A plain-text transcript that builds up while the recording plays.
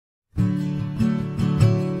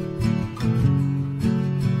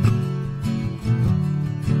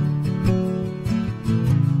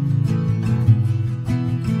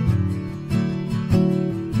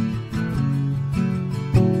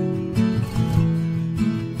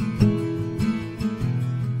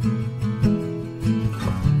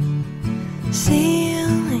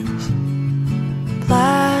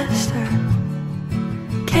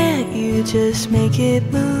just make it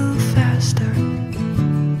move faster.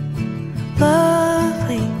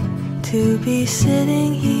 Lovely to be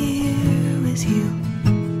sitting here with you.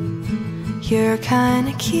 You're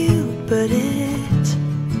kinda cute, but it's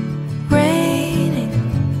raining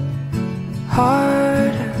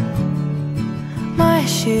harder. My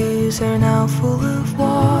shoes are now full of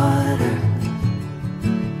water.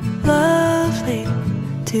 Lovely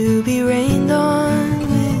to be rained on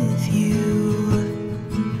with you.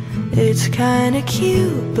 It's kinda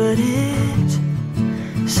cute, but it's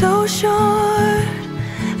so short.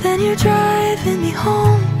 Then you're driving me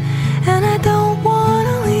home, and I don't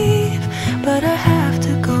wanna leave, but I have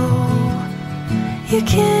to go. You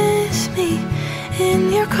kiss me in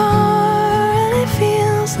your car, and it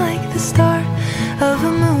feels like the start of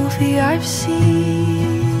a movie I've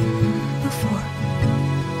seen before.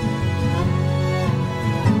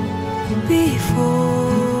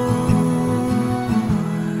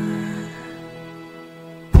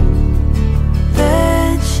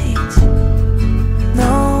 Bed sheets,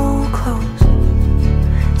 no clothes,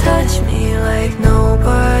 touch me like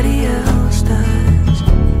nobody else does.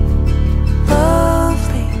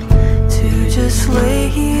 Lovely to just lay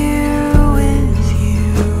here with you.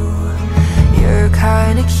 You're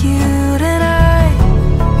kinda cute, and I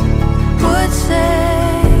would say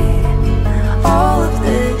all of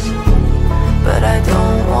this, but I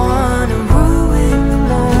don't wanna ruin the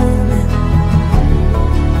moment.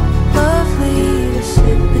 Lovely to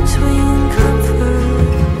sit between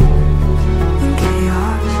comfort and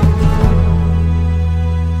chaos.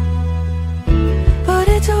 But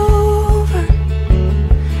it's over,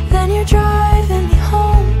 then you're driving me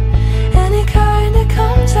home, and it kinda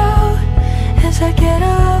comes out as I get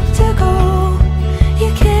up to go. You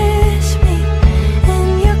kiss me in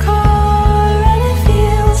your car, and it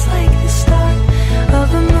feels like the start of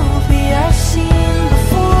a movie I've seen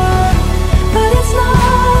before. But it's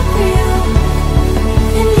not real,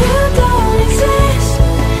 and you don't exist,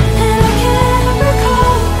 and I can't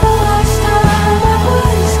recall the last time I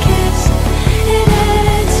was kissed. It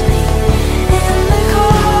hits me in the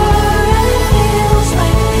car, and it feels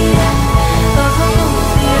like the end of a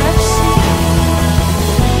movie I've seen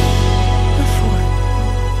before.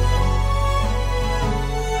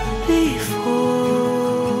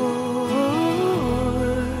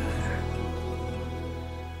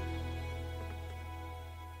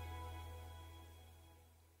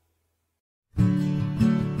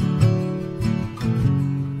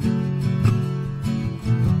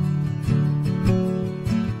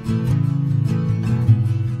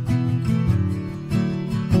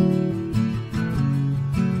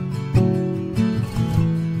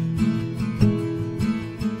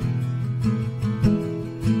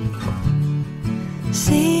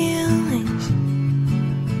 Ceilings,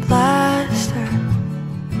 plaster,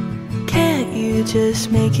 can't you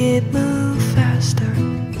just make it move faster?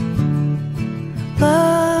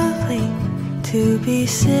 Lovely to be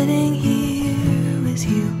sitting here with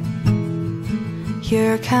you.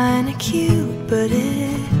 You're kinda cute, but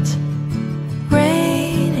it's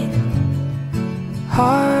raining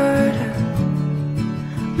harder.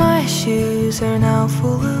 My shoes are now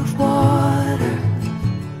full of water.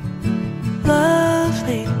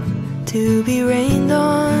 Lovely to be rained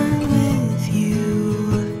on with you.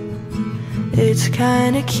 It's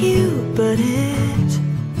kinda cute, but it's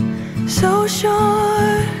so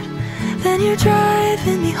short. Then you're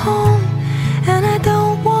driving me home, and I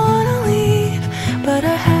don't wanna leave, but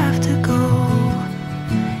I have to go.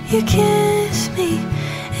 You kiss me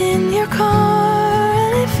in your car,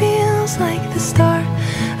 and it feels like the start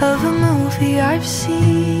of a movie I've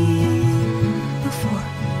seen before.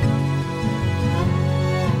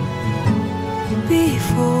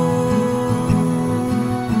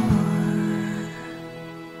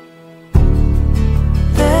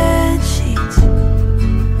 Bed sheets,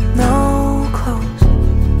 no clothes,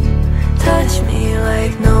 touch me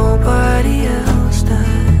like nobody else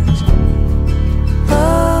does.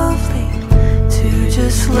 Lovely to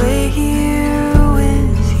just lay here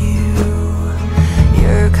with you.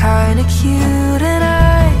 You're kinda cute, and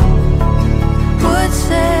I would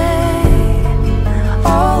say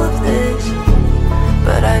all of this,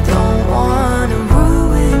 but I don't wanna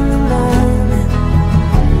ruin the moment.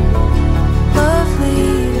 Lovely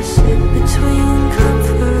to sit between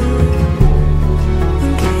comfort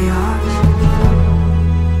and chaos.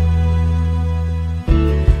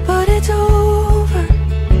 But it's over,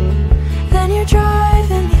 then you're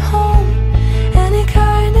driving me home, and it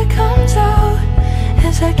kinda comes out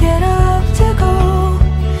as I get up to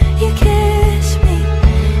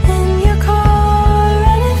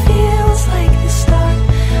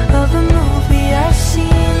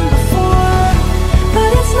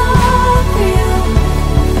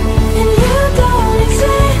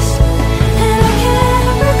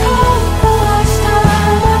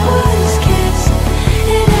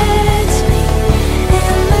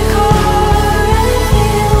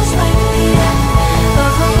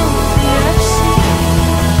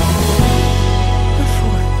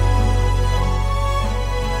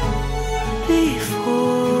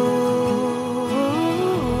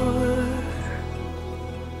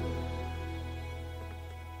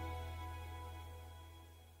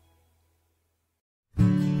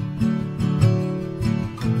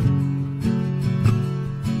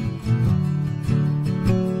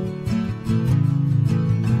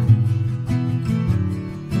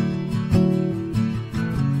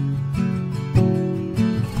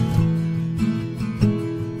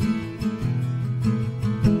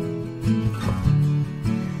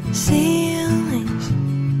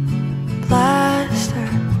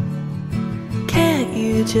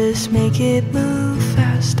just make it move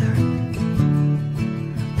faster.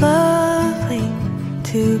 Lovely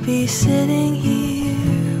to be sitting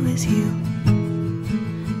here with you.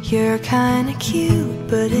 You're kinda cute,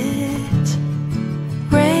 but it's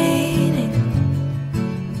raining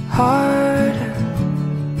harder.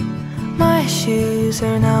 My shoes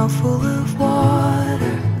are now full of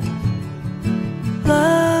water.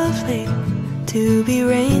 Lovely to be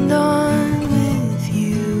rained on with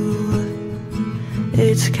you.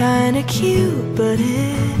 It's kinda cute, but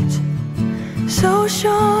it's so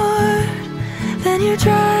short. Then you're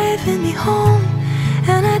driving me home,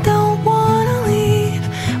 and I don't wanna leave,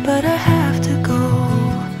 but I have to go.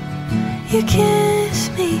 You kiss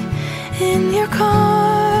me in your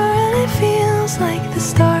car, and it feels like the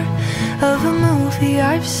start of a movie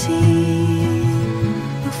I've seen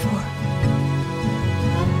before.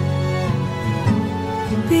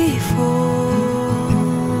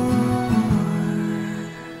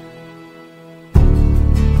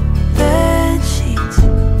 Bed sheets,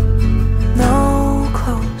 no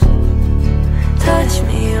clothes. Touch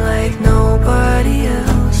me like nobody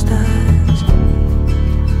else does.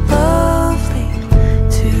 Lovely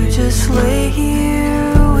to just lay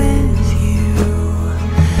here with you.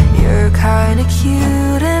 You're kinda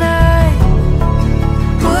cute, and I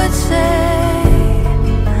would say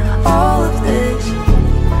all of this,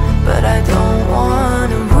 but I don't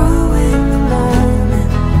wanna ruin the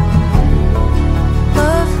moment.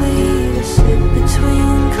 Lovely to sit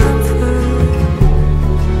between comfort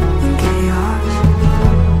and chaos.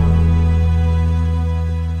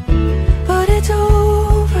 But it's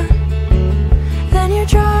over, then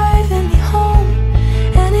you're driving me home,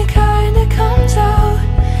 and it kinda comes out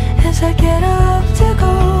as I get up to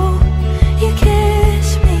go. You kiss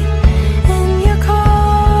me in your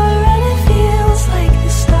car, and it feels like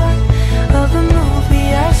the start of a movie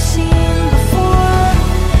I've seen before.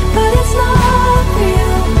 But it's not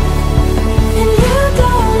real, and you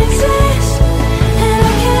don't exist, and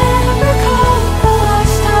I can't recall the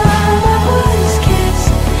last time I was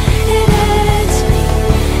kissed. It hits me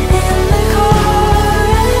in the car,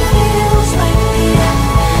 and it feels like the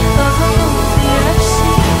end of a movie I've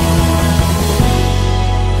seen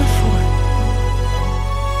before.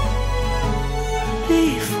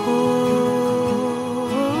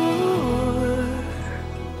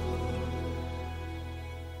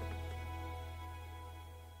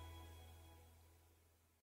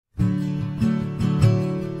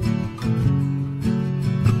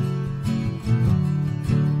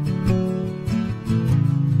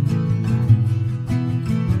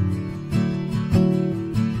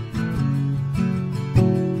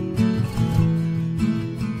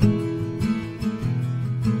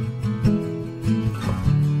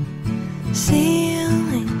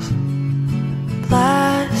 Ceilings,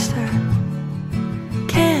 plaster.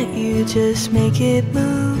 Can't you just make it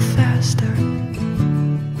move faster?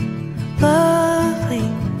 Lovely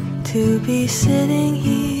to be sitting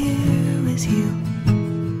here with you.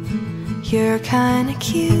 You're kinda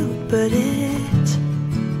cute, but it's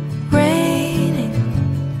raining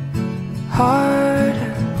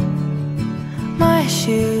harder. My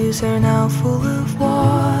shoes are now full of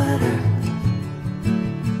water.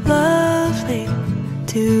 Lovely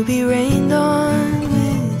to be rained on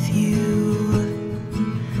with you.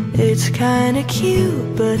 It's kinda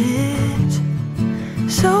cute, but it's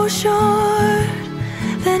so short.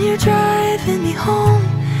 Then you're driving me home,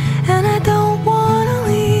 and I don't wanna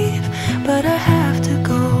leave, but I have to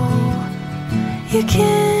go. You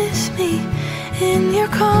kiss me in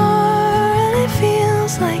your car, and it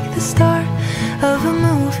feels like the start of a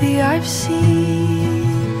movie I've seen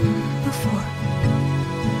before.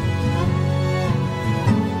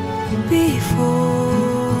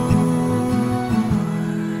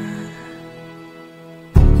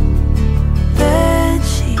 Bed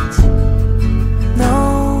sheets, no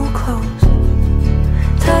clothes.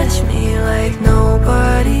 Touch me like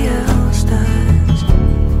nobody else does.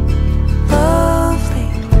 Lovely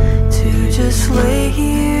to just lay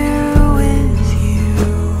here with you.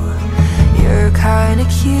 You're kinda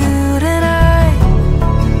cute, and I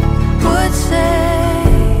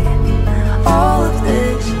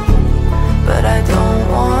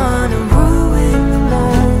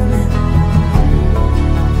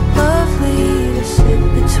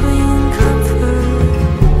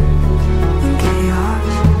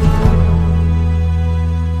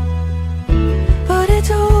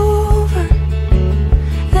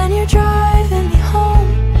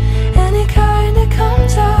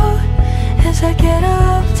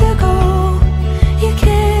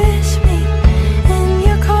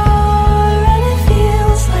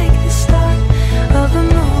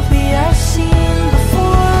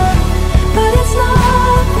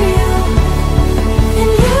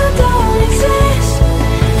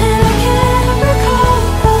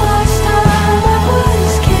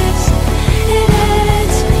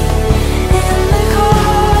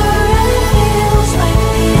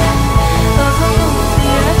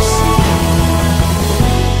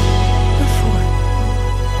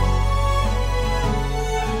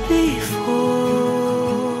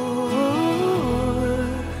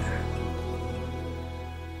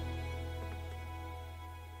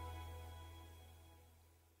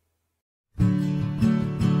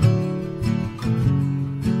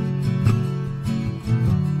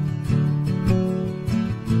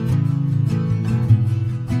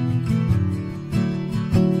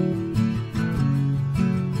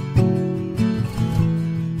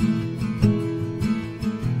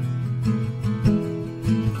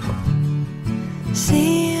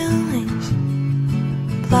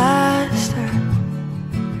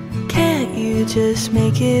just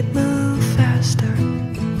make it move faster.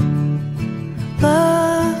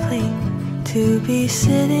 Lovely to be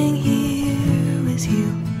sitting here with you.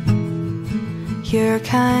 You're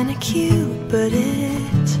kinda cute, but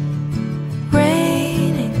it's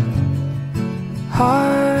raining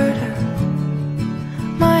harder.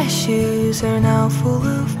 My shoes are now full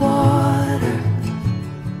of water.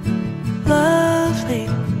 Lovely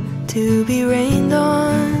to be rained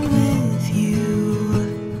on with you.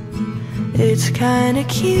 It's kinda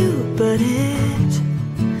cute, but it's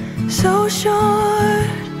so short.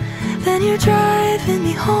 Then you're driving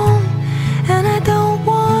me home, and I don't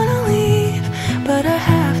wanna leave, but I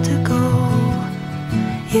have to go.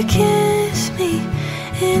 You kiss me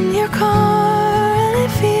in your car, and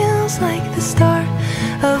it feels like the start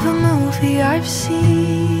of a movie I've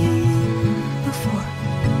seen before.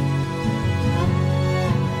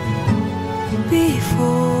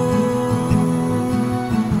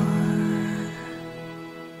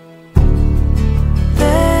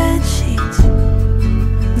 Bed sheets,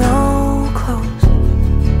 no clothes,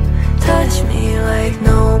 touch me like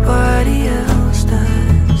nobody else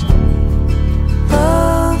does.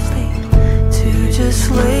 Lovely to just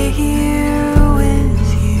lay here with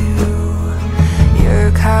you.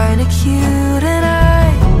 You're kinda cute, and I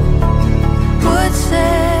would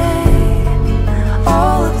say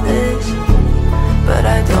all of this, but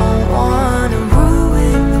I don't wanna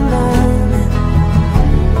ruin the moment.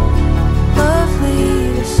 Lovely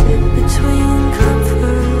to sit between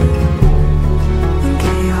comfort and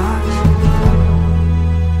chaos.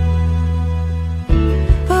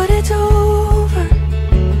 But it's over,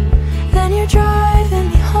 then you're driving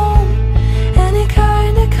me home, and it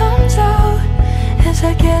kinda comes out as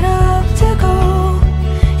I get up to go.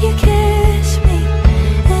 You kiss me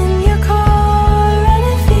in your car, and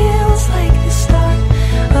it feels like the start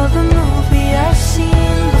of a movie I've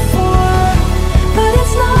seen before. But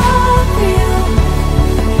it's not real,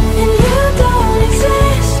 and you don't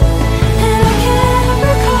exist, and I can't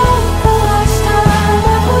recall the last time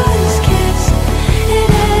I was kissed. It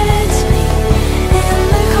hits me in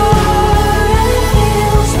the car, and it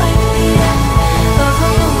feels like the end of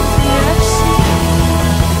a movie I've seen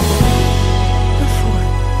before.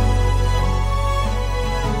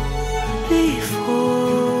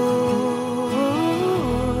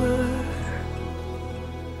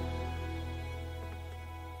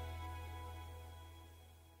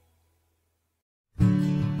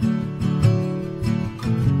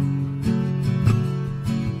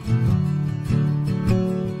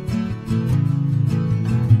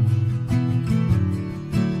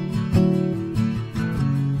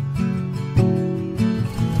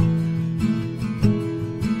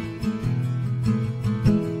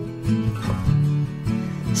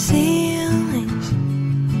 Ceilings,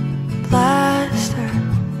 plaster,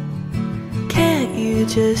 can't you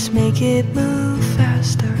just make it move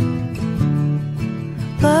faster?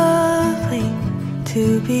 Lovely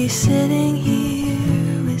to be sitting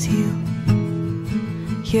here with you.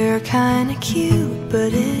 You're kinda cute,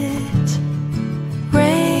 but it's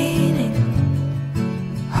raining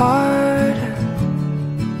harder.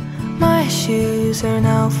 My shoes are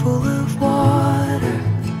now full of water.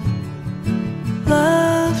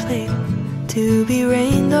 Lovely to be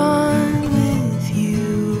rained on with you.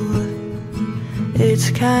 It's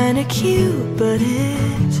kinda cute, but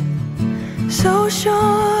it's so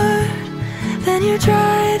short. Then you're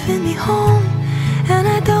driving me home, and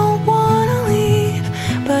I don't wanna leave,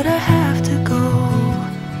 but I have to go.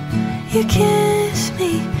 You kiss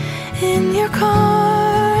me in your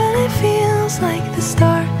car, and it feels like the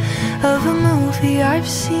start of a movie I've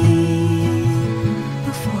seen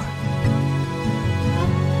before.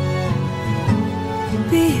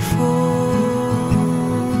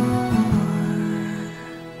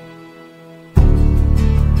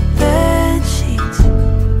 Bed sheets,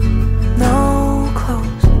 no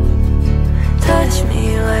clothes, touch me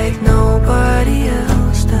like nobody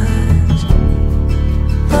else does.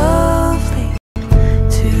 Lovely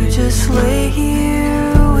to just lay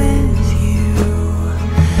here with you.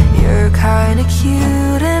 You're kinda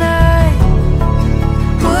cute, and I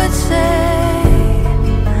would say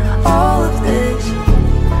all of this,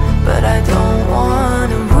 but I don't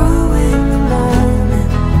wanna ruin the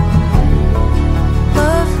moment.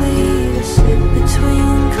 Lovely to sit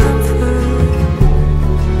between comfort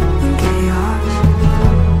and chaos.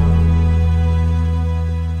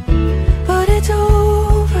 But it's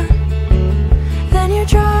over, then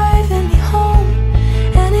you're driving me home,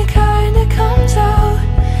 and it kinda comes out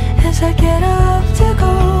as I get up to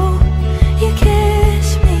go. You kiss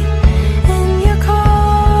me in your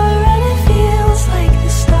car, and it feels like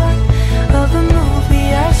the start of a movie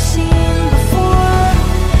I've seen before.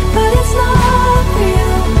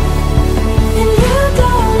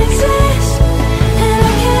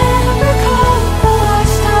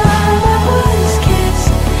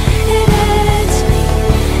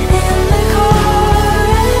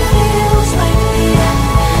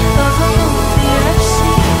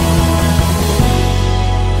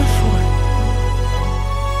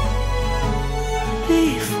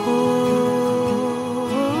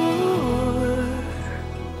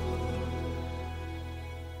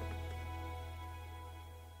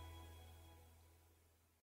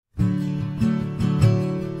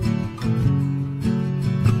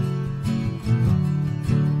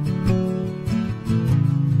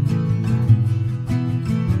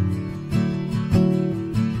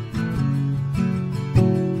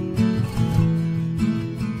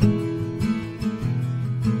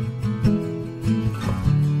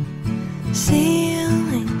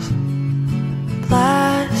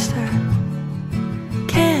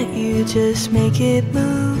 just make it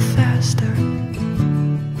move faster.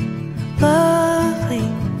 Lovely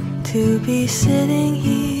to be sitting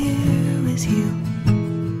here with you.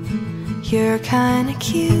 You're kinda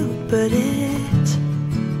cute, but it's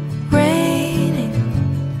raining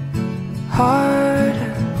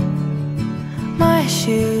harder. My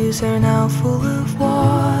shoes are now full of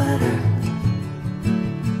water.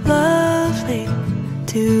 Lovely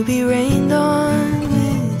to be rained on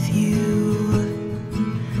with you.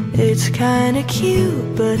 It's kinda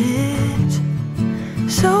cute, but it's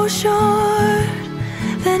so short.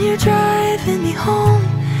 Then you're driving me home,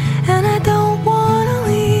 and I don't wanna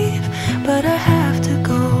leave, but I have to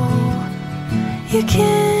go. You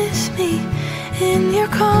kiss me in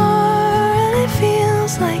your car, and it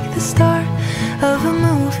feels like the start of a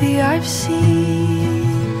movie I've seen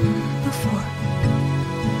before.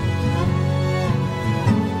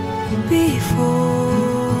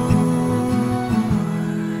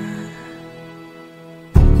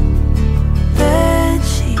 Bed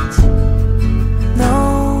sheets, no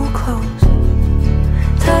clothes.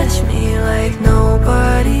 Touch me like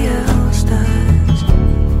nobody else does.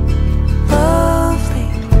 Lovely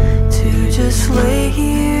to just lay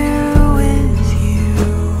here with you.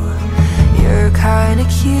 You're kinda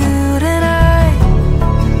cute, and I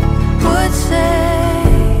would say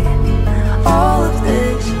all of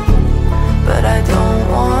this, but I don't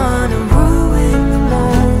wanna ruin the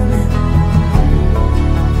moment.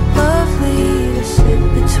 Lovely to sit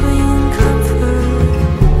between comfort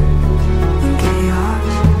and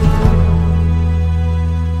chaos.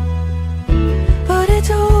 But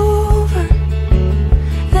it's over,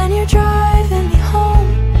 then you're driving me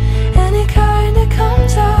home, and it kinda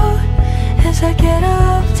comes out as I get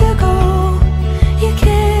up to go. You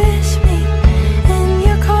kiss me in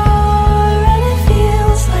your car, and it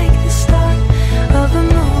feels like the start of a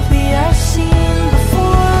movie I've seen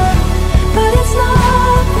before. But it's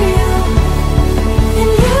not real,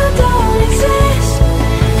 and you don't exist,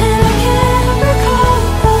 and I can't recall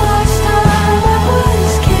the last time I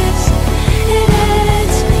was kissed. It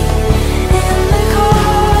hits me in the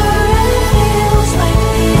car, and it feels like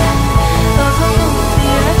the end of a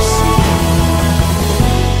movie I've seen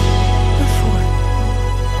before.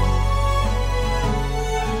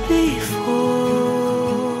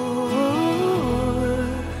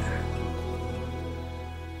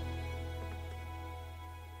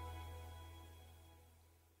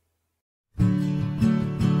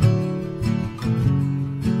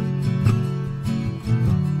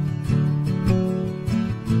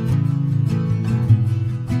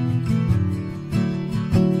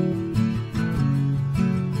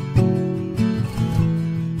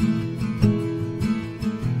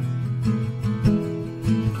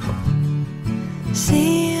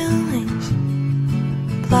 Ceilings,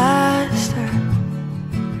 plaster.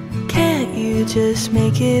 Can't you just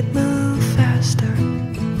make it move faster?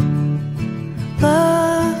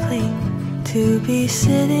 Lovely to be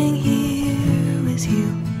sitting here with you.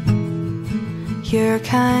 You're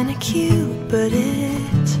kinda cute, but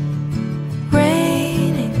it's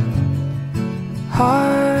raining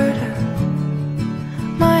harder.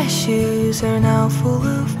 My shoes are now full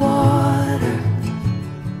of water.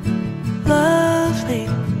 Lovely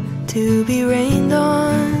to be rained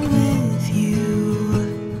on with you.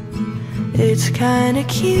 It's kinda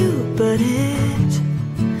cute, but it's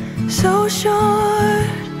so short.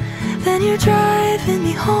 Then you're driving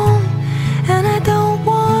me home, and I don't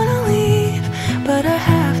wanna leave, but I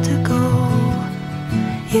have to go.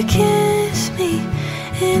 You kiss me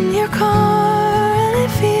in your car, and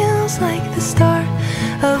it feels like the start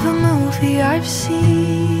of a movie I've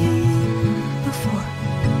seen before.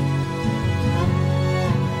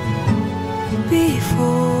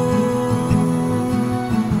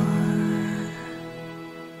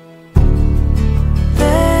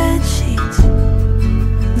 Bed sheets,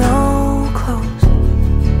 no clothes.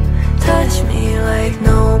 Touch me like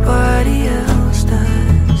nobody else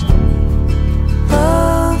does.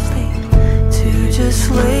 Lovely to just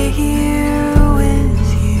lay here with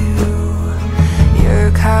you.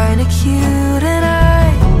 You're kinda cute, and I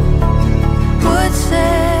would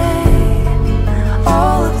say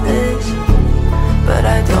all of this, but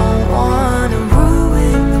I don't wanna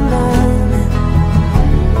ruin the moment.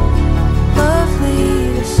 Lovely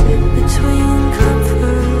to sit between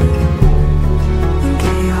comfort and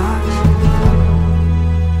chaos.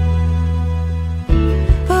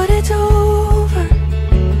 But it's over,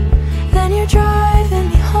 then you're driving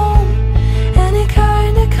me home, and it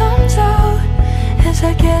kinda comes out as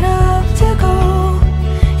I get up to go.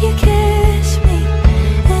 You kiss me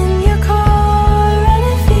in your car, and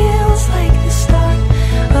it feels like the start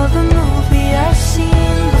of a movie I've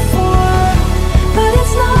seen before.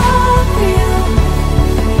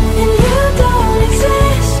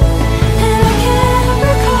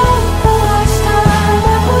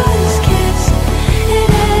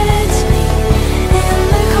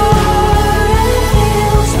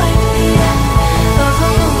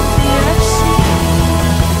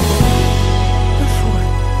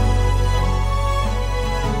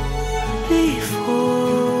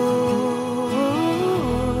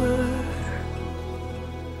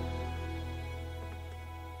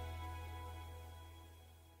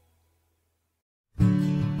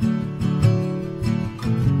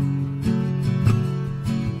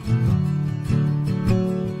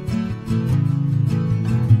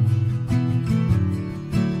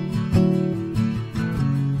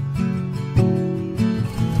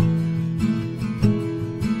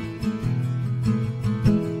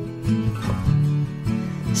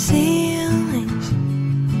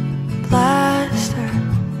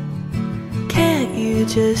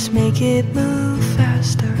 just make it move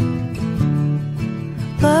faster.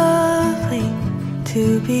 Lovely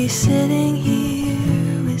to be sitting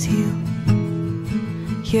here with you.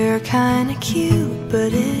 You're kinda cute,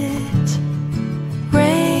 but it's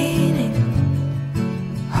raining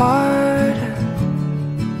harder.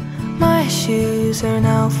 My shoes are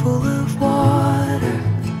now full of water.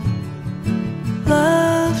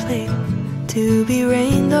 Lovely to be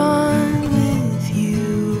rained on with you.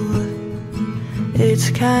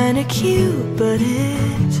 It's kinda cute, but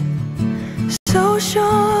it's so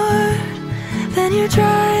short. Then you're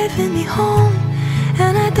driving me home,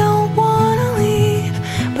 and I don't wanna leave,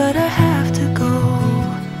 but I have to go.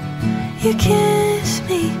 You kiss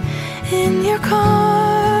me in your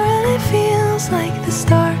car, and it feels like the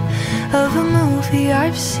start of a movie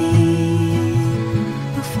I've seen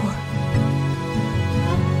before.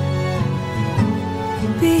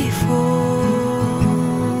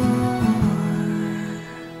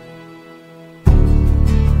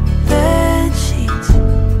 Bed sheets,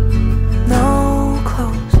 no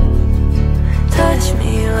clothes, touch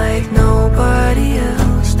me like nobody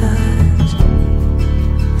else does.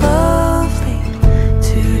 Lovely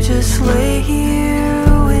to just lay here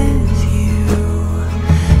with you.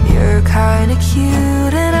 You're kinda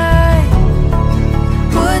cute, and I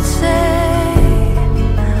would say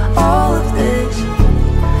all of this,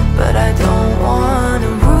 but I don't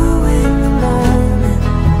wanna ruin the moment.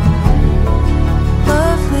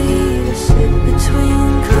 Lovely to sit between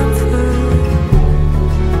comfort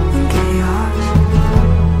and chaos.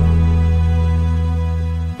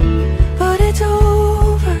 But it's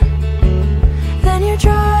over, then you're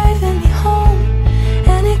driving me home,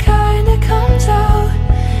 and it kinda comes out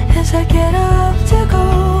as I get up to go.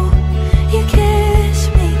 You kiss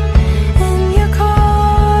me in your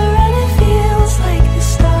car, and it feels like the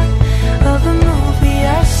start of a movie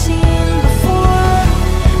I've seen before.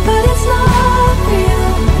 But it's not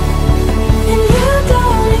real, and you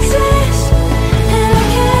don't exist, and I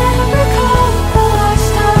can't recall the last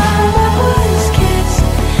time I was kissed.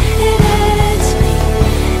 It hits me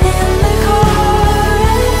in the car,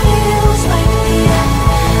 and it feels like the end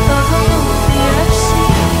of a movie I've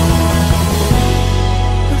seen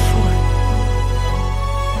before.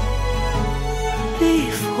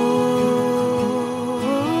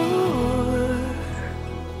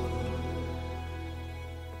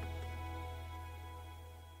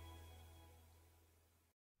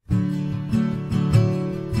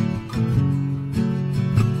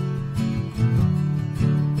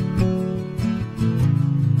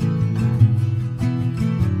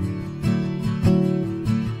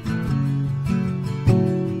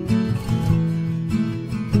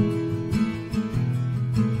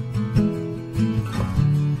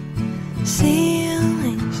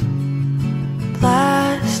 Ceilings,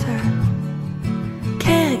 plaster,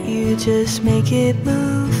 can't you just make it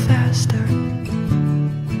move faster?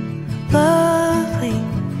 Lovely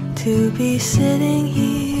to be sitting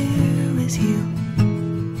here with you.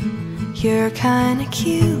 You're kinda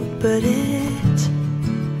cute, but it's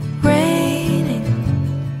raining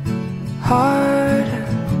harder.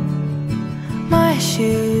 My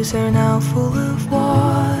shoes are now full of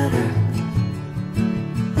water.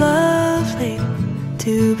 Lovely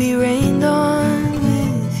to be rained on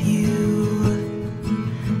with you.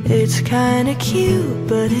 It's kinda cute,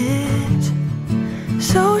 but it's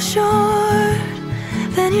so short.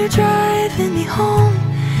 Then you're driving me home,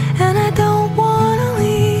 and I don't wanna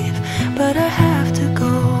leave, but I have to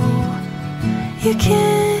go. You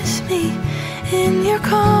kiss me in your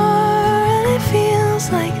car, and it feels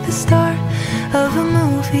like the start of a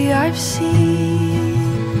movie I've seen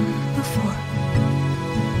before.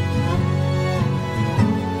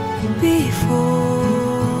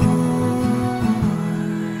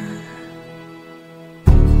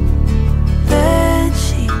 Bed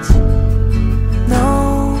sheets, no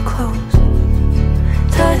clothes,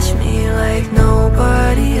 touch me like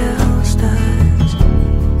nobody else does.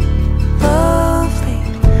 Lovely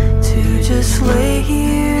to just lay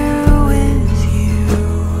here with you.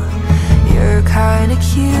 You're kinda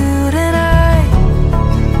cute, and I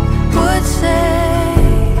would say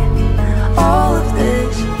all of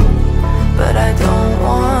this, but I don't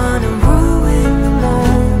wanna ruin the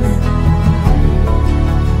moment.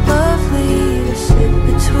 Lovely to sit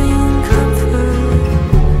between comfort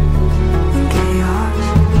and chaos.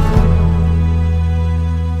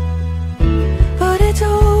 But it's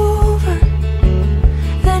over,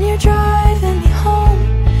 then you're driving me home,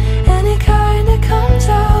 and it kinda comes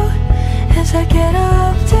out as I get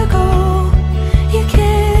up to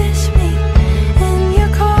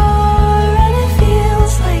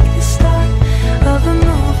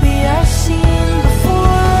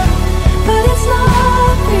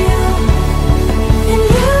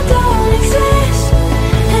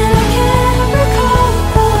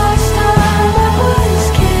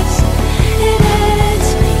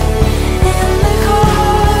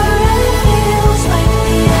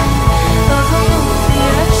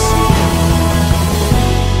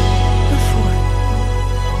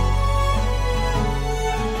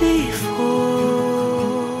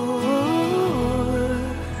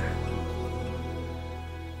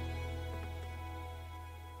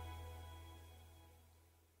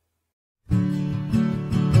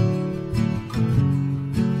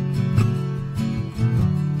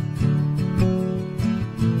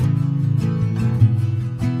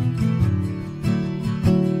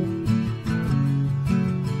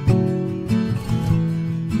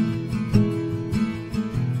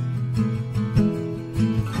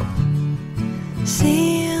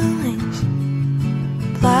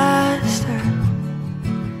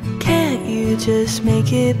you just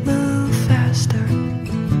make it move faster?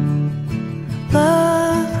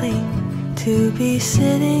 Lovely to be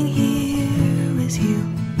sitting here with you.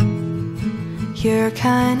 You're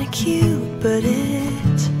kinda cute, but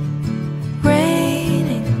it's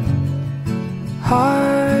raining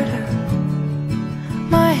harder.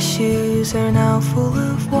 My shoes are now full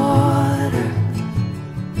of water.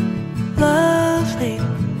 Lovely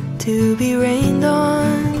to be rained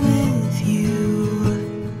on with you.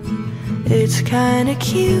 It's kinda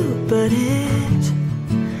cute, but it's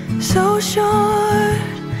so short.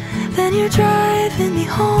 Then you're driving me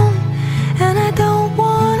home, and I don't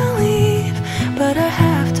wanna leave, but I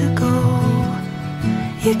have to go.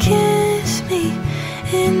 You kiss me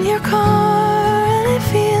in your car, and it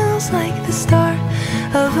feels like the start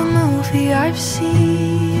of a movie I've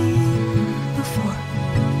seen before.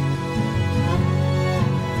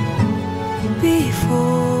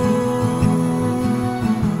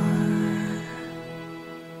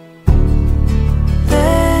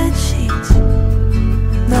 Bed sheets,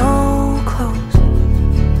 no clothes,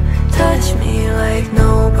 touch me like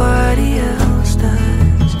nobody else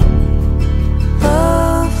does.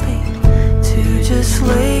 Lovely to just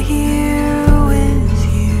lay here with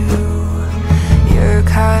you. You're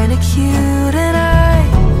kinda cute, and I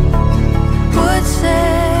would say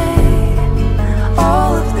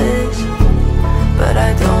all of this, but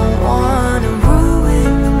I don't wanna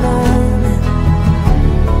ruin the moment.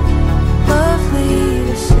 Lovely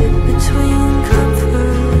to sit between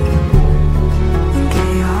comfort and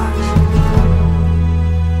chaos.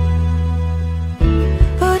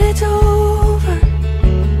 But it's over,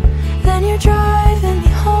 then you're driving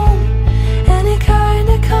me home, and it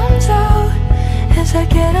kinda comes out as I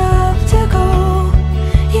get up to go.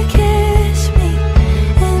 You kiss me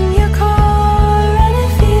in your car, and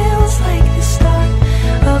it feels like the start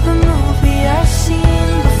of a movie I've seen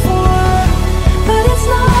before. But it's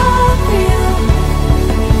not real,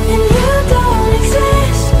 and you don't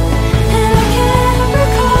exist, and I can't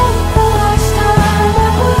recall the last time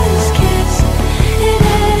I was kissed. It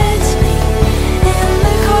hits me in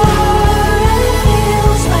the car, and it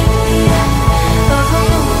feels like the end of a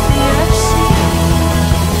movie I've seen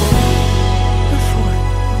before.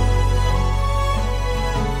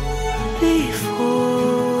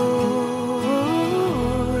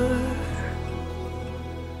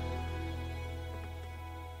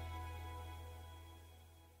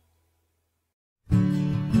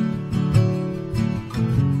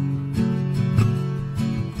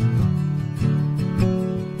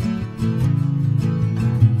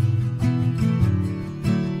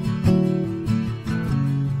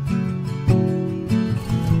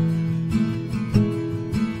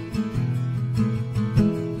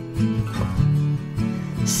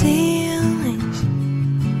 Ceilings,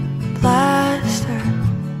 plaster,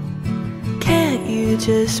 can't you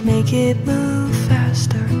just make it move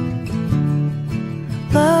faster?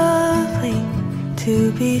 Lovely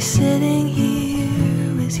to be sitting here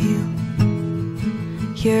with you.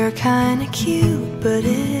 You're kinda cute, but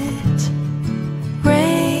it's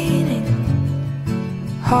raining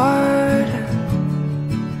harder.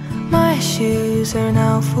 My shoes are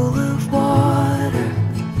now full of water.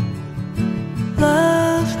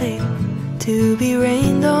 Lovely to be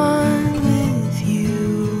rained on with you.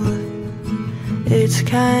 It's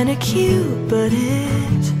kinda cute, but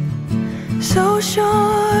it's so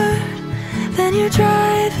short. Then you're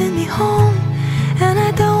driving me home, and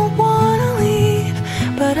I don't wanna leave,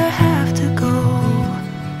 but I have to go.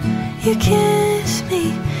 You kiss me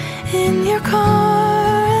in your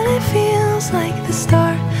car, and it feels like the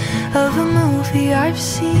start of a movie I've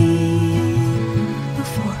seen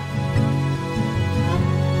before.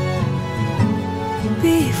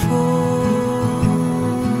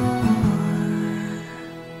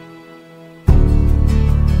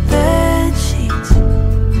 Bed sheets,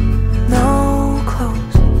 no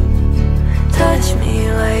clothes, touch me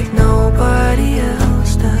like nobody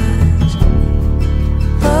else does.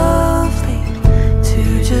 Lovely to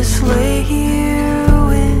just lay here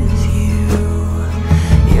with you.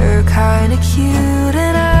 You're kinda cute,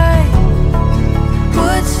 and I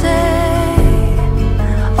would say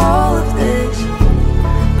all of this,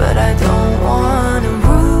 but I don't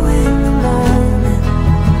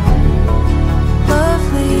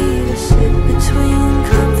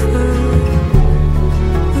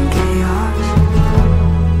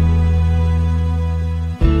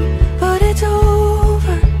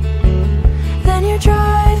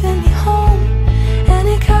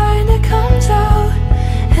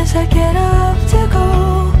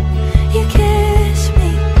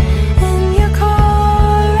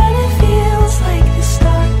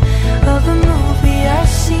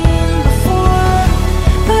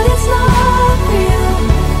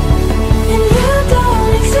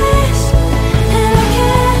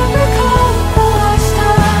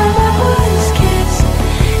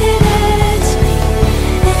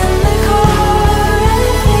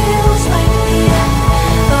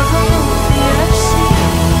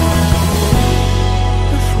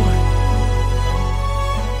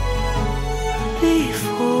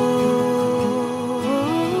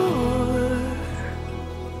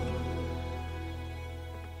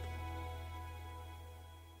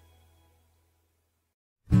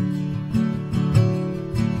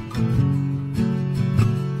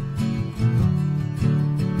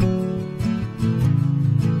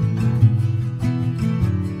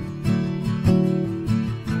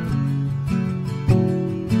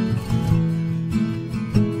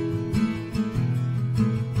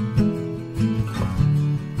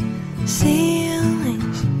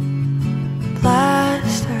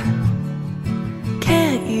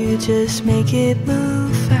just make it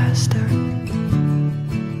move faster.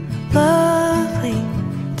 Lovely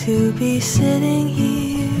to be sitting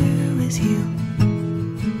here with you.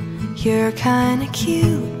 You're kinda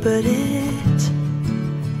cute, but it's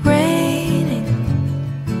raining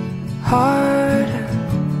harder.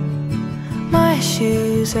 My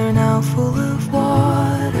shoes are now full of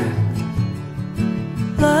water.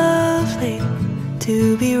 Lovely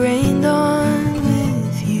to be rained on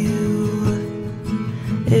with you.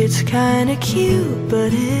 It's kinda cute,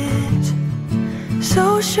 but it's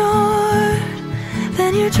so short.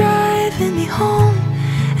 Then you're driving me home,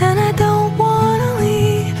 and I don't wanna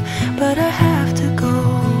leave, but I have to go.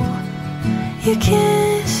 You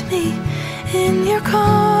kiss me in your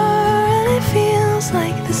car, and it feels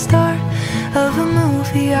like the start of a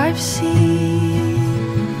movie I've seen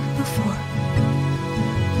before.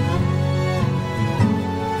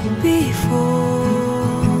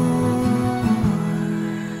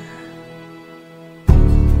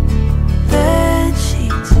 Bed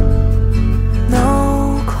sheets, no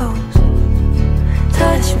clothes,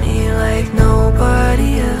 touch me like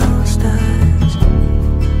nobody else does.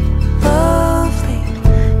 Lovely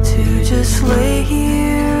to just lay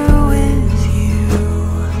here with you.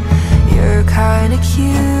 You're kinda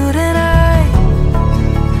cute, and I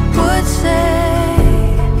would say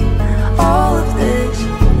all of this,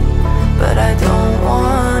 but I don't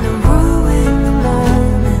wanna ruin the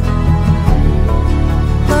moment.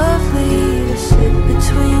 Lovely to sit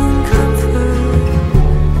between comfort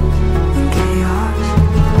and chaos.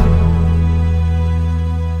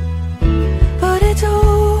 But it's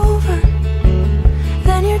over,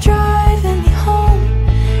 then you're driving me home,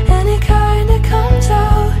 and it kinda comes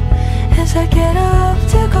out as I get up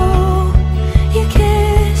to go. You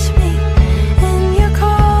kiss me in your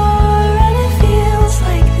car, and it feels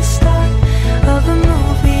like the start of a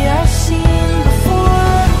movie I've seen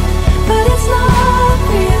before. But it's not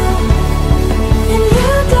real, and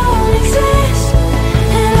you don't exist,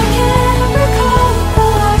 and I can't recall the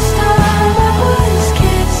last time I was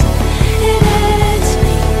kissed. It hits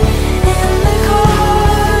me in the car,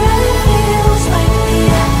 and it feels like the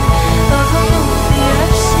end of a movie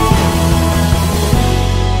I've seen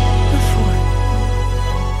before.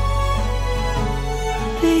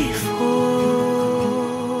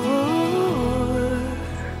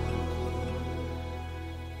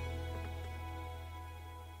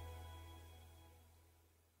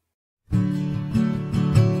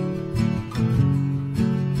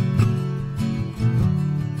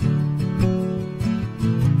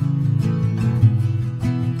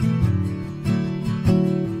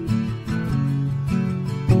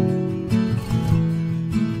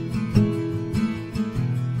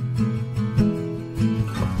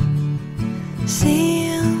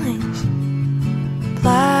 Ceilings,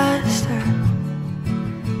 plaster,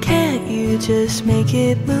 can't you just make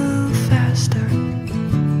it move faster?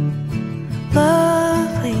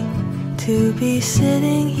 Lovely to be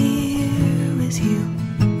sitting here with you.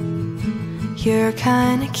 You're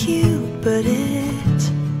kinda cute, but it's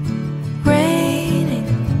raining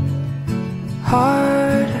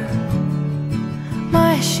harder.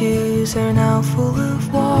 My shoes are now full of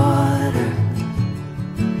water.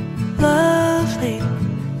 Lovely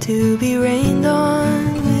to be rained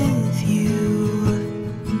on with you.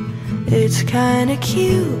 It's kinda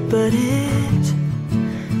cute, but it's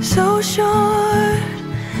so short.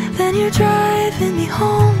 Then you're driving me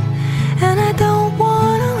home, and I don't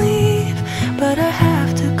wanna leave, but I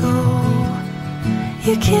have to go.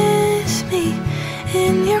 You kiss me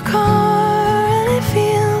in your car, and it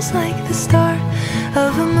feels like the start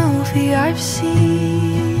of a movie I've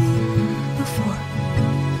seen before.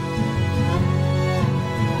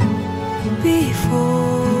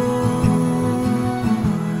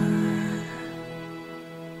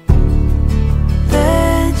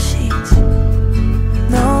 Bed sheets,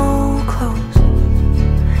 no clothes,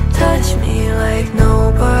 touch me like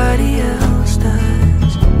nobody else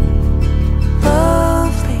does.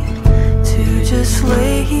 Lovely to just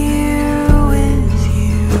lay here with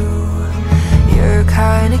you. You're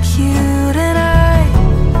kinda cute, and I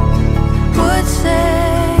would say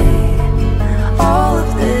all of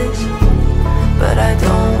this, but I don't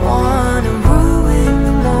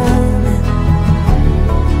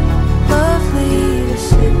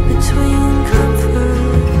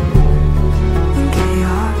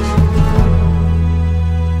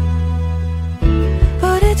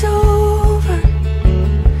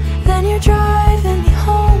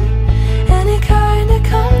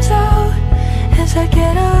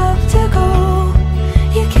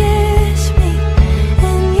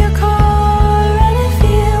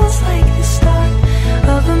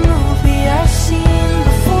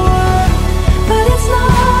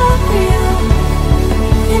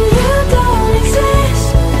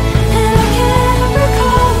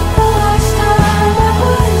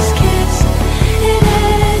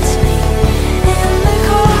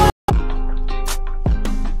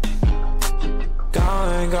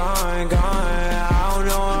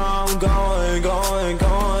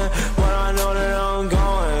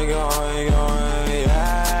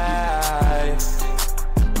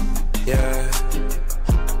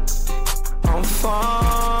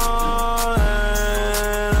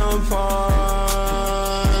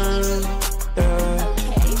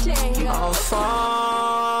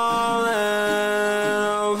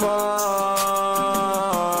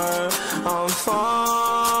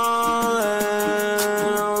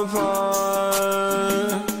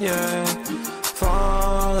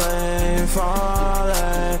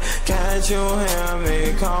you hear me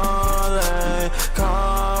calling,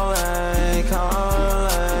 calling,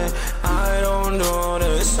 calling? I don't do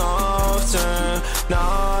this often.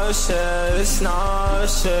 Nauseous,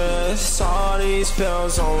 nauseous. All these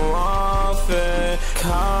pills I'm off it.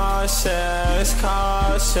 Cautious,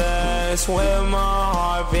 cautious. With my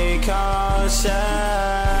heartbeat cautious.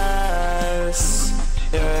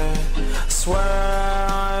 Yeah, swear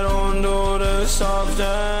I don't do this often.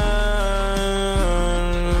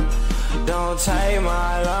 Don't take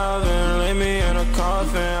my love and leave me in a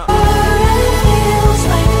coffin. It feels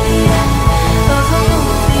like the end of a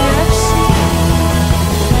movie I've seen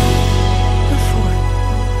before.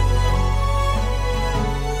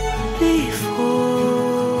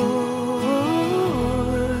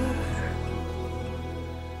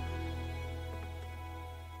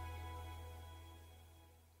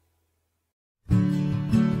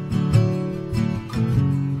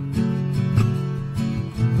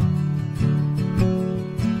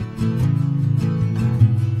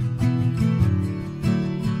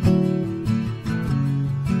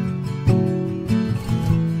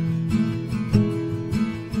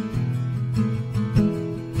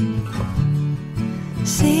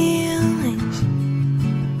 Ceilings,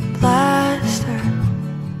 plaster.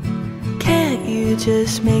 Can't you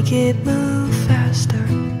just make it move faster?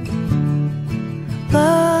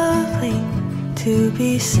 Lovely to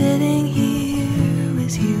be sitting here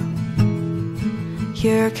with you.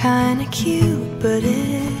 You're kinda cute, but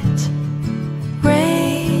it's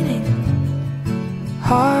raining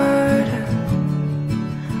harder.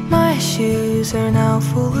 My shoes are now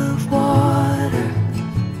full of water.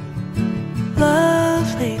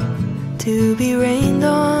 Lovely to be rained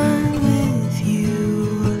on with you.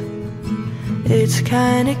 It's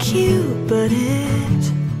kinda cute, but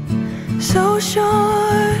it's so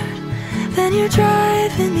short. Then you're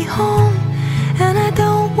driving me home, and I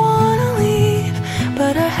don't wanna leave,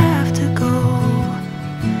 but I have to go.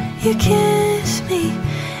 You kiss me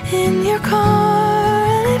in your car,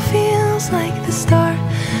 and it feels like the start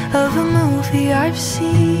of a movie I've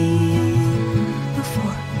seen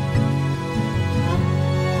before.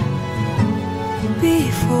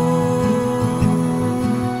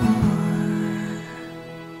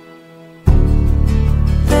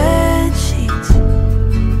 Bed sheets,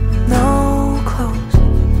 no clothes.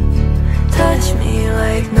 Touch me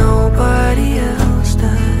like nobody else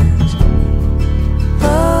does.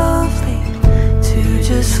 Lovely to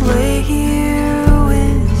just lay here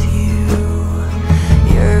with you.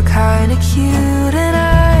 You're kinda cute, and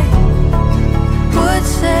I would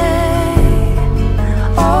say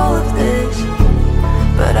all of this,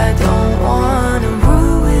 but I don't wanna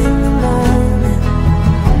ruin the moment.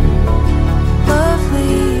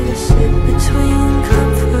 Lovely to sit between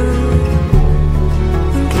comfort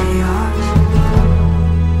and chaos.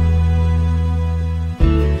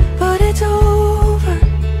 But it's over,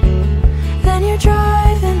 then you're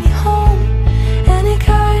driving me home, and it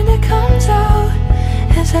kinda comes out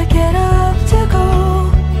as I get up to go.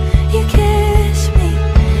 You kiss me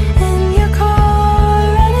in your car,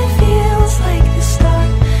 and it feels like the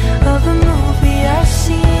start of a movie I've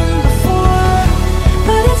seen before.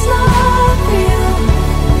 But it's not real,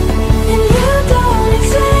 and you don't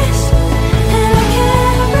exist, and I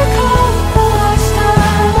can't recall the last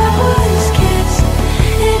time I was kissed.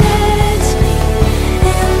 It hits me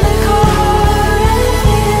in the car, and it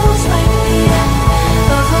feels like the end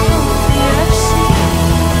of a movie I've seen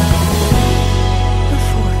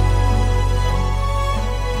before.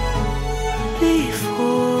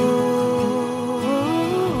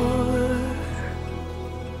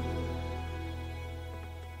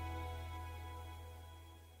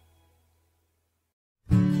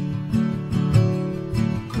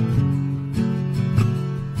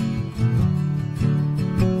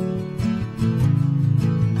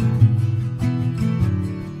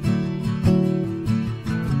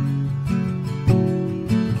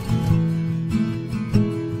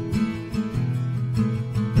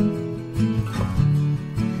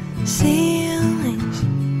 Ceilings,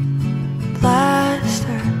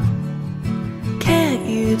 plaster. Can't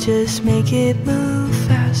you just make it move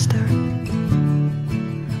faster?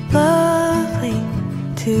 Lovely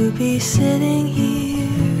to be sitting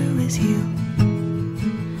here with you.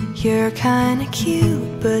 You're kinda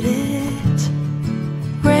cute, but it's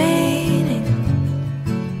raining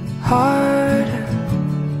harder.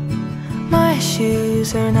 My shoes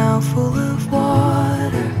are now full of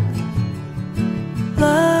water.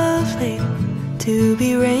 Lovely to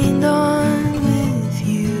be rained on with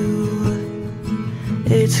you.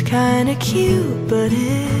 It's kinda cute, but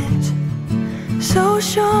it's so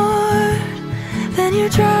short. Then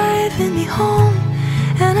you're driving me home,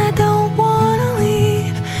 and I don't want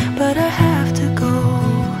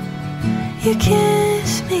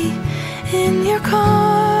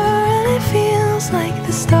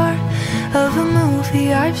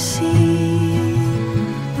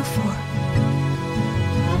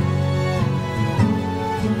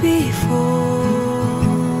before.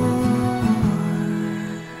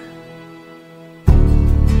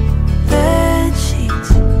 Bed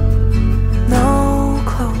sheets, no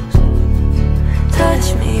clothes,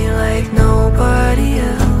 touch me like nobody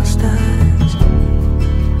else does.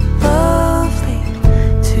 Lovely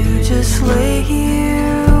to just lay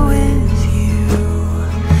here with you.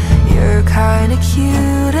 You're kinda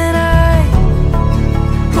cute and I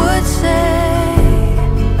would say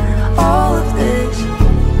all of this,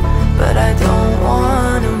 but I don't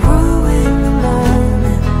wanna ruin the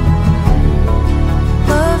moment.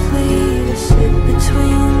 Lovely to sit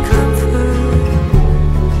between comfort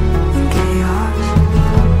and chaos.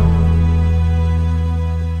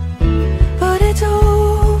 But it's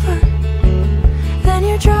over, then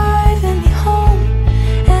you're driving me home,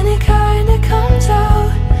 and it kinda comes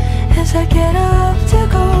out as I get up to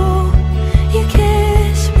go. You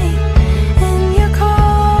kiss me in your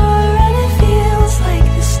car, and it feels like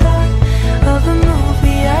the start of a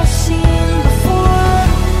movie I've seen before.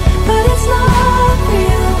 But it's not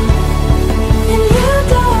real, and you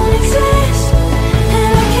don't exist,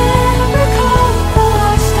 and I can't recall the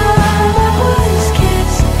last time I was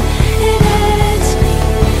kissed. It hits me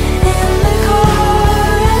in the car,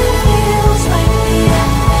 and it feels like the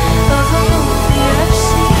end of a movie I've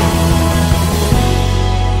seen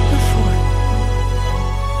before.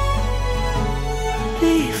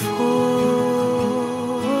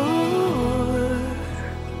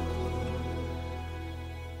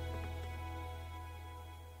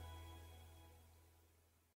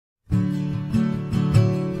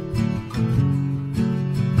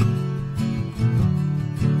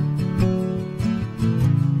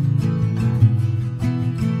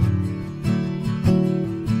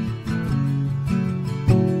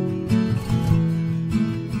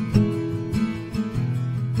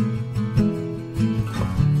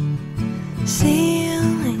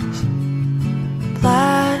 Ceilings,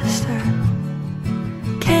 plaster,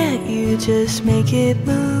 can't you just make it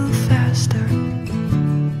move faster?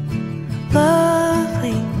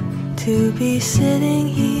 Lovely to be sitting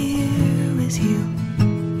here with you.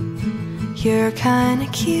 You're kinda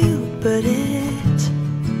cute, but it's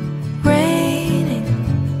raining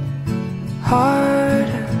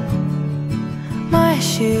harder. My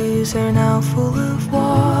shoes are now full of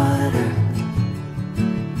water.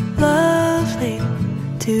 Lovely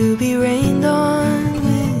to be rained on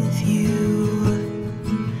with you.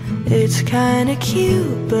 It's kinda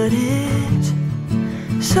cute, but it's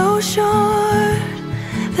so short.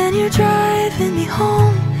 Then you're driving me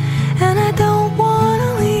home, and I don't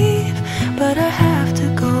wanna leave, but I have to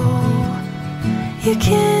go. You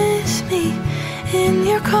kiss me in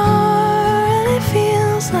your car, and it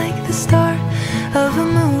feels like the start of a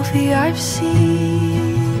movie I've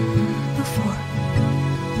seen before.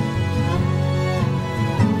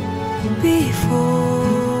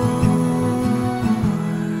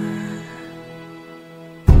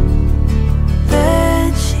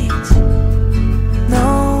 Bed sheets, no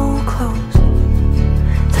clothes,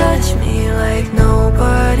 touch me like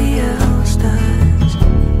nobody else does.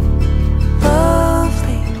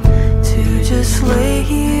 Lovely to just lay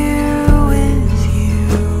here with you.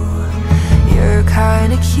 You're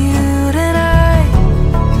kinda cute and I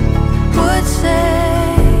would say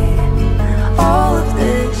all of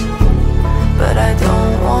this, but I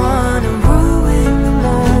don't wanna ruin the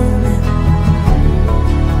moment.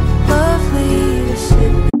 Lovely to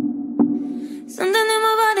sit. Something in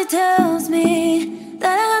my body tells me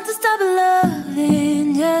that I have to stop loving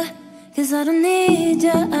ya, 'cause I don't need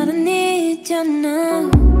ya, I don't need ya now.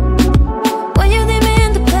 When you leave me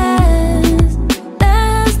in the past,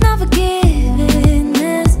 that's not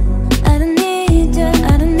forgiveness. I don't need ya,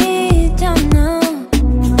 I don't need ya now.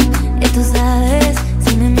 Y tú sabes,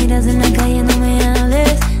 si me miras en la calle no me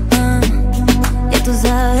hables, no. Y tú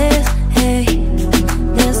sabes, hey,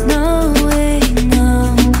 there's no way, no.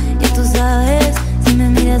 Y tú sabes, si me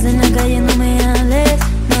miras en la calle no me hables,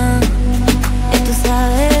 no. Y tú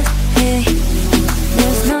sabes, hey,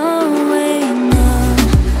 there's no way, no.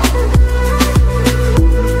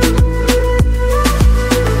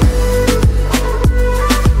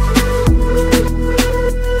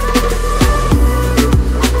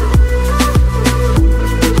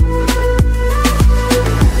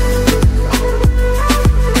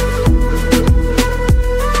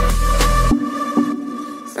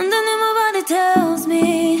 Something in my body tells me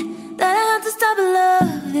that I have to stop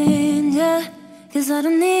loving ya, 'cause I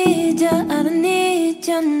don't need ya, I don't need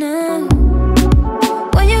ya now.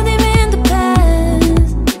 When you leave me in the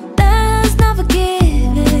past, that's not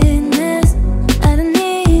forgiveness. I don't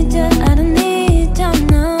need ya, I don't need ya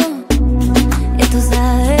now. Y tú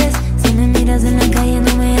sabes, si me miras en la calle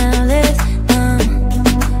no me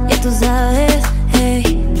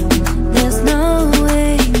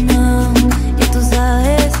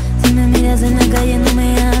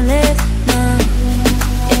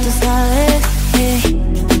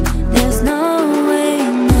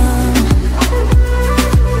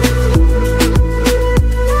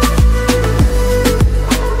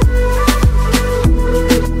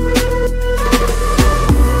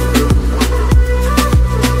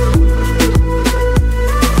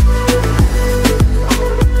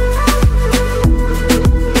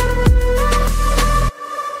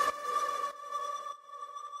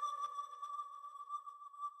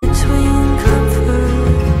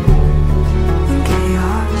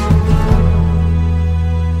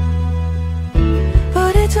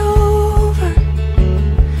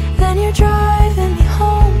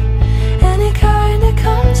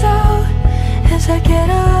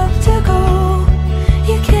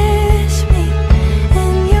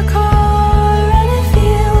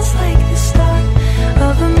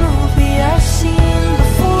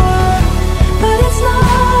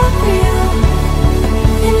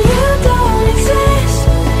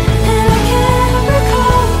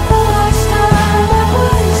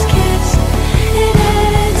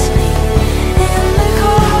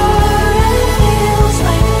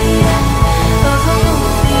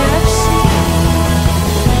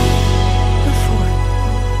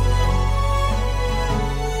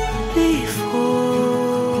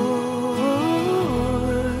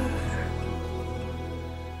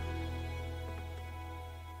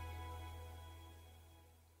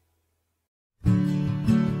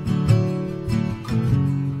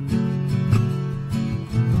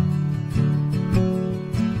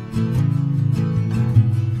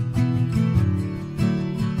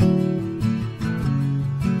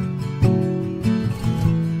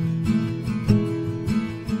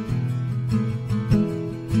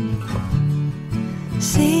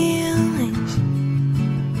ceilings,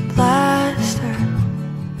 plaster.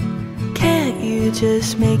 Can't you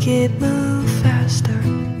just make it move faster?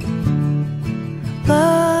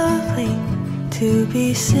 Lovely to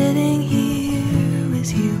be sitting here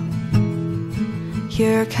with you.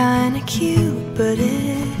 You're kinda cute, but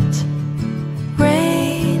it's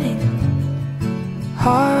raining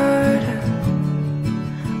harder.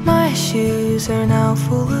 My shoes are now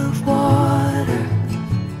full of water.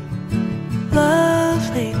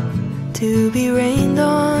 Lovely to be rained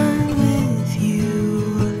on with you.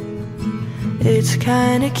 It's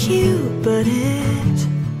kinda cute, but it's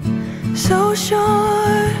so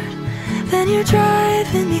short. Then you're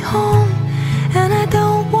driving me home, and I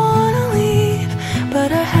don't wanna leave, but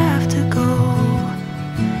I have to go.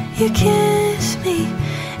 You kiss me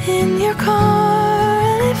in your car,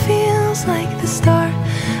 and it feels like the start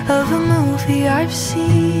of a movie I've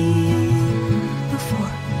seen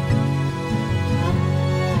before.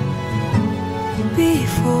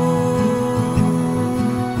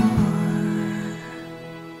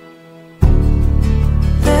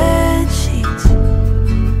 Bed sheets,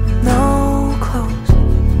 no clothes.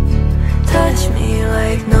 Touch me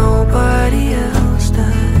like nobody else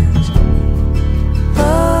does.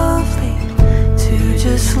 Lovely to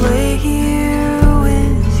just lay here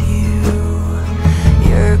with you.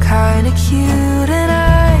 You're kinda cute, and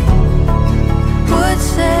I would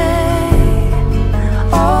say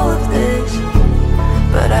all of this,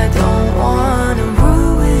 but I don't wanna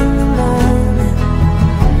ruin the moment.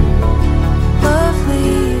 Lovely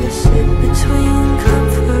to sit between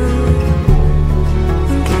comfort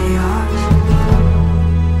and chaos.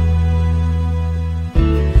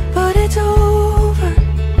 But it's over,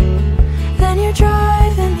 then you're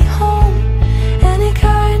driving me home, and it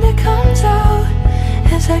kinda comes out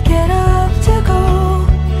as I get up to go.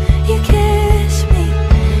 You kiss me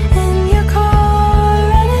in your car,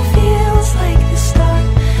 and it feels like the start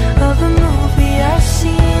of a movie I've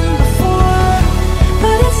seen before.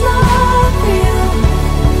 But it's not real,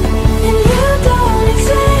 and you don't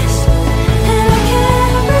exist, and I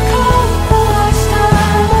can't recall the last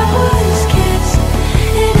time I was kissed.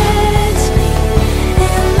 It hits me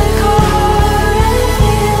in the car, and it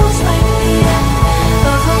feels like the end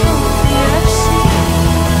of a movie I've seen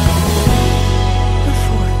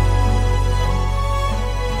before.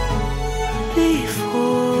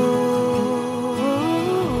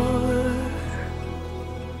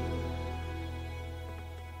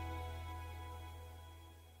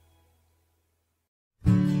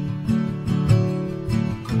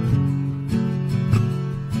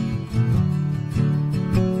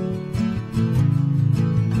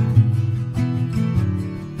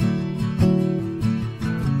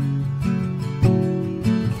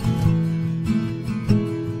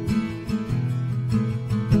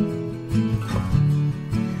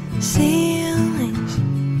 Ceilings,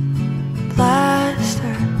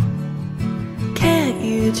 plaster. Can't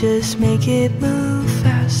you just make it move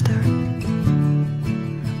faster?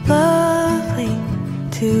 Lovely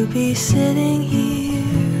to be sitting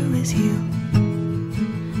here with you.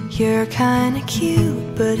 You're kinda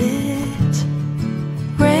cute, but it's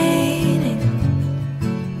raining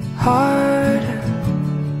harder.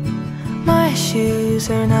 My shoes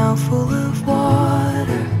are now full of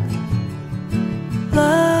water.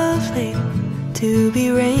 Lovely to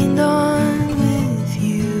be rained on with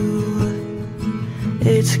you.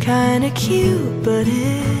 It's kinda cute, but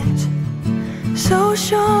it's so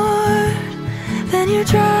short. Then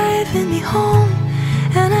you're driving me home,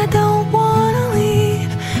 and I don't wanna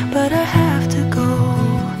leave, but I have to go.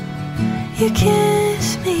 You kiss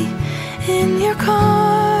me in your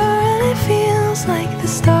car, and it feels like the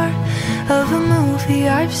start of a movie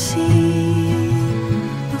I've seen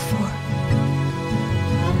before.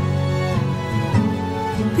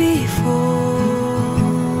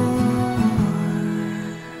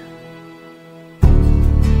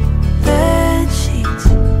 Bed sheets,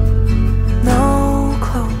 no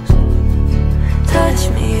clothes. Touch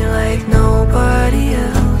me like nobody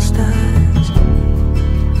else does.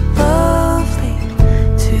 Lovely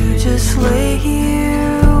to just lay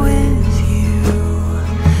here with you.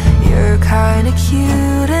 You're kinda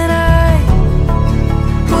cute, and I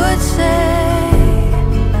would say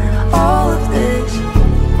all of this,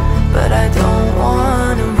 but I don't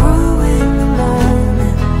wanna ruin the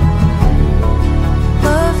moment.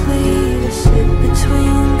 Lovely to sit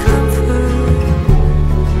between comfort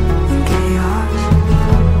and chaos.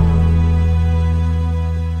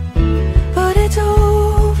 But it's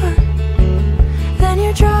over, then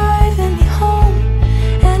you're driving me home,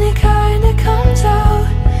 and it kinda comes out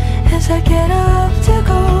as I get up to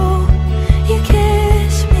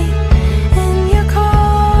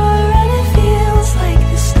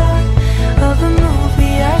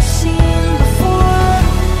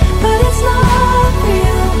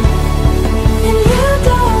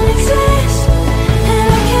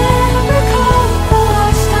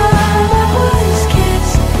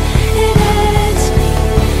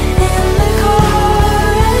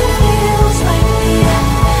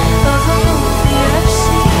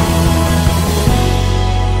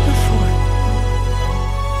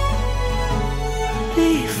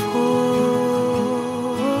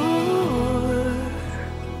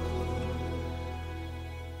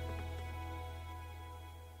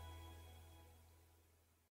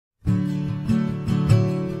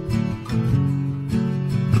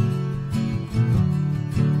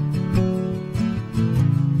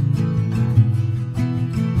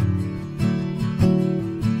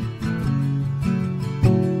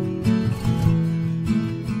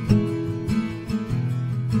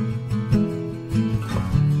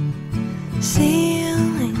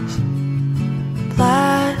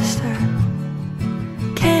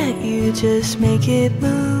just make it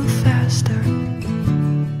move faster.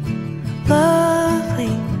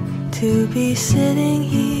 Lovely to be sitting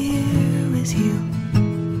here with you.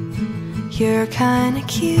 You're kinda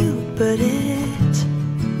cute, but it's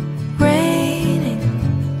raining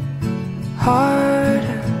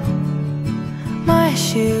harder. My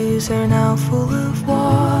shoes are now full of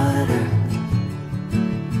water.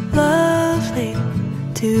 Lovely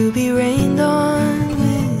to be rained on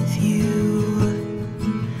with you.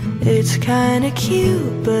 It's kinda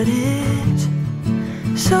cute, but it's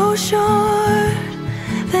so short.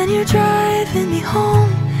 Then you're driving me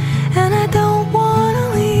home, and I don't wanna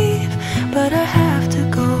leave, but I have to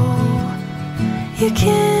go. You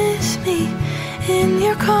kiss me in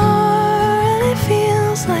your car, and it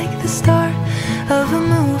feels like the start of a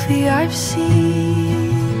movie I've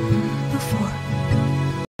seen before.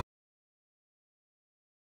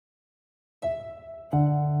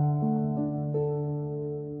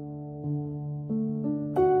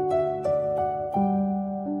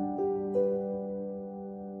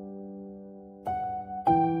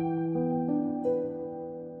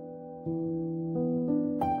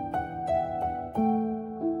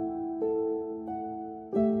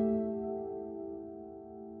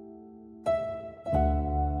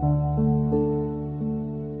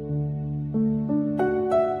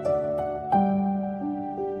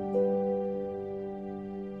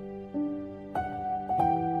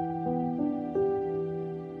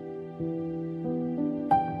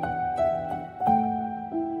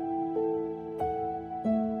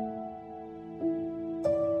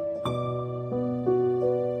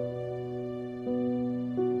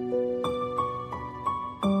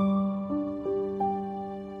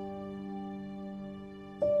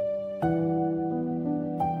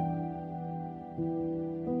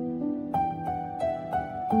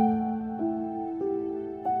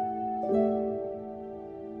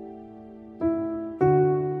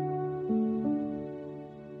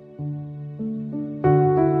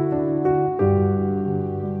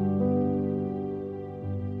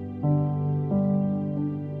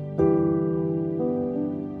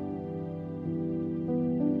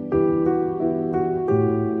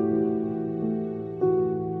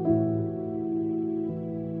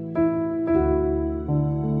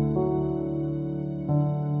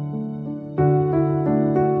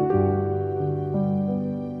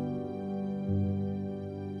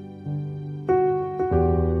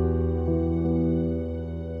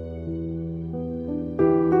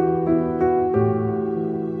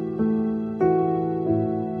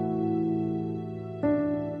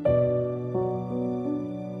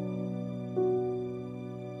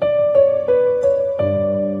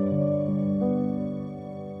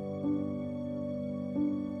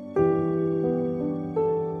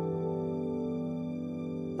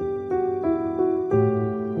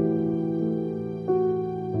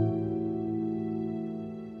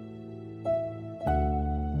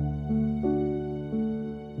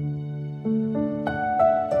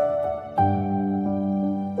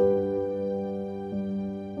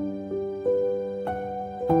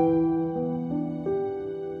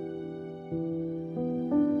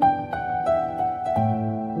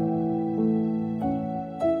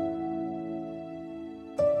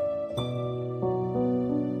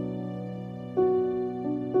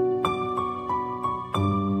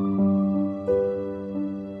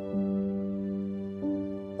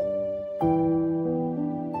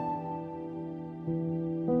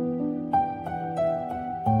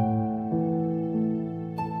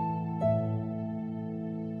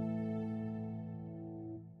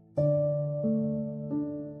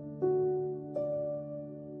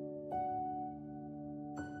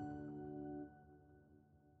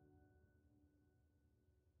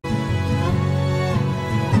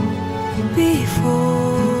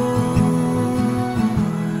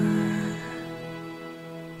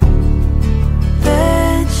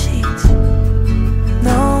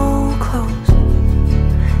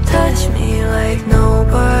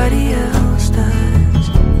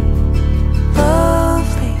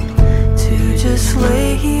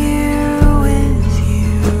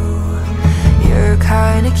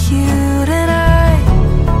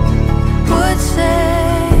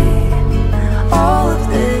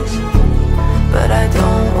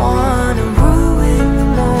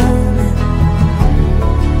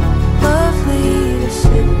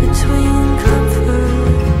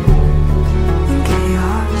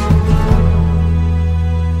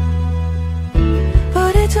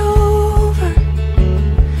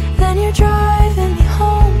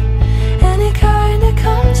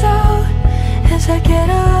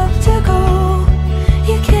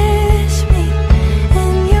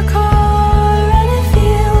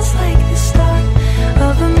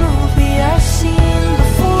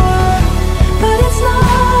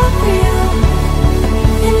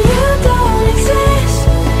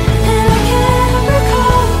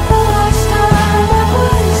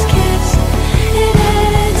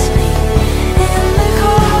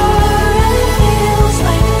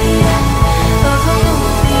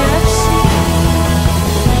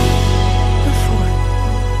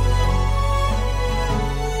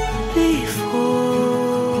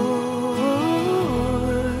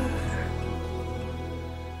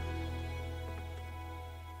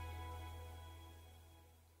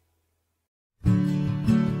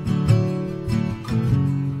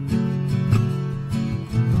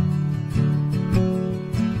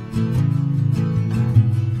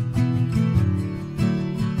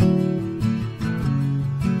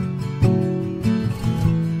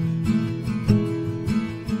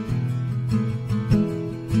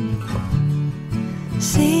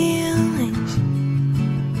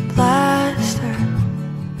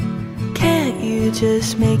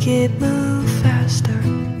 just make it move faster.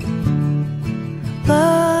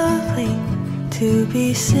 Lovely to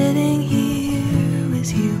be sitting here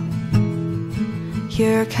with you.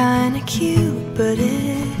 You're kinda cute, but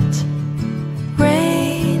it's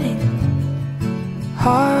raining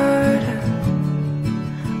harder.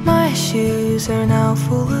 My shoes are now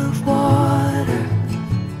full of water.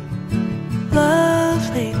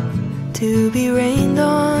 Lovely to be rained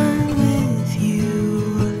on with you.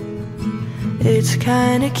 It's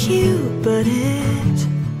kinda cute, but it's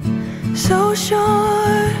so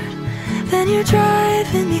short. Then you're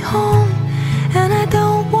driving me home, and I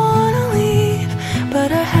don't wanna leave, but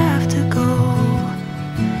I have to go.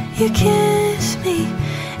 You kiss me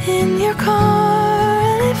in your car,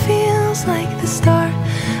 and it feels like the start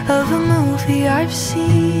of a movie I've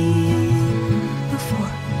seen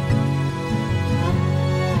before.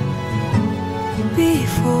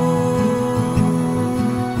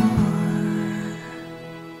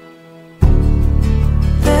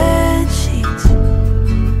 Bed sheets,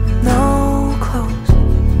 no clothes,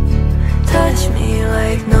 touch me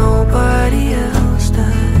like nobody else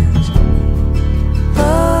does.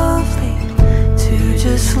 Lovely to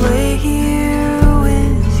just lay here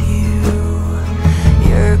with you.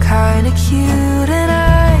 You're kinda cute, and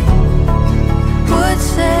I would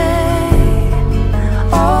say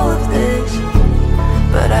all of this,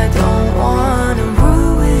 but I don't wanna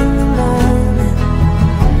ruin the moment.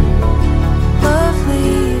 Lovely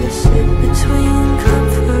to sit between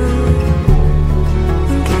comfort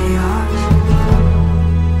and chaos.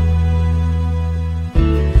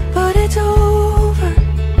 But it's over,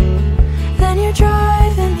 then you're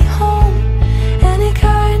driving me home, and it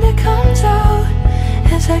kinda comes out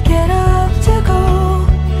as I get up to go.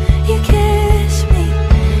 You kiss me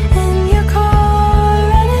in your car,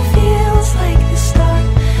 and it feels like the start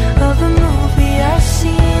of a movie I've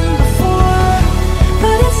seen before.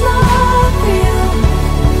 But it's not real,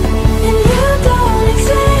 and you don't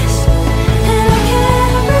exist, and I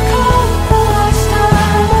can't recall the last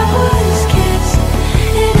time I was kissed.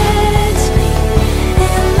 It hits me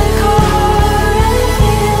in the car, and it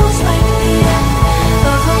feels like the end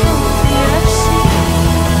of a movie I've seen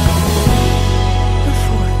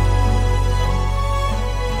before.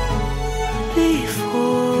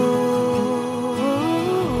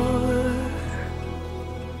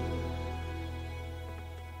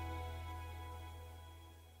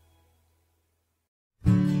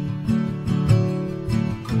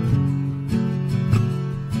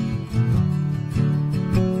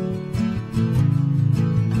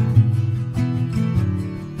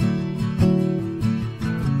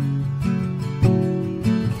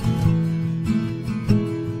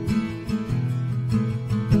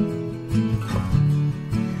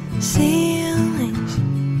 Ceilings,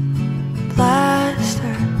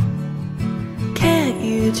 plaster, can't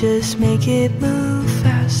you just make it move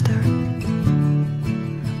faster?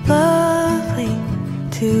 Lovely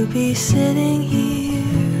to be sitting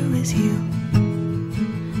here with you.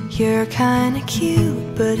 You're kinda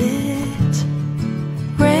cute, but it's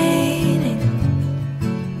raining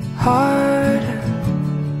harder.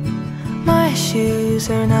 My shoes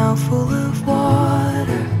are now full of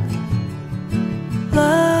water.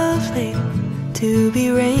 Lovely to be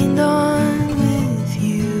rained on with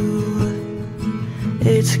you.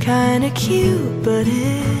 It's kinda cute, but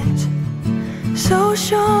it's so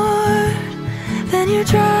short. Then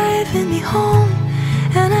you're driving me home,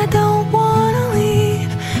 and I don't wanna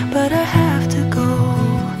leave, but I have to go.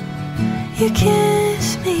 You kiss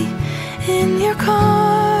me in your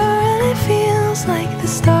car, and it feels like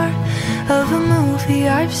the start of a movie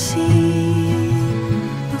I've seen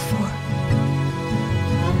before.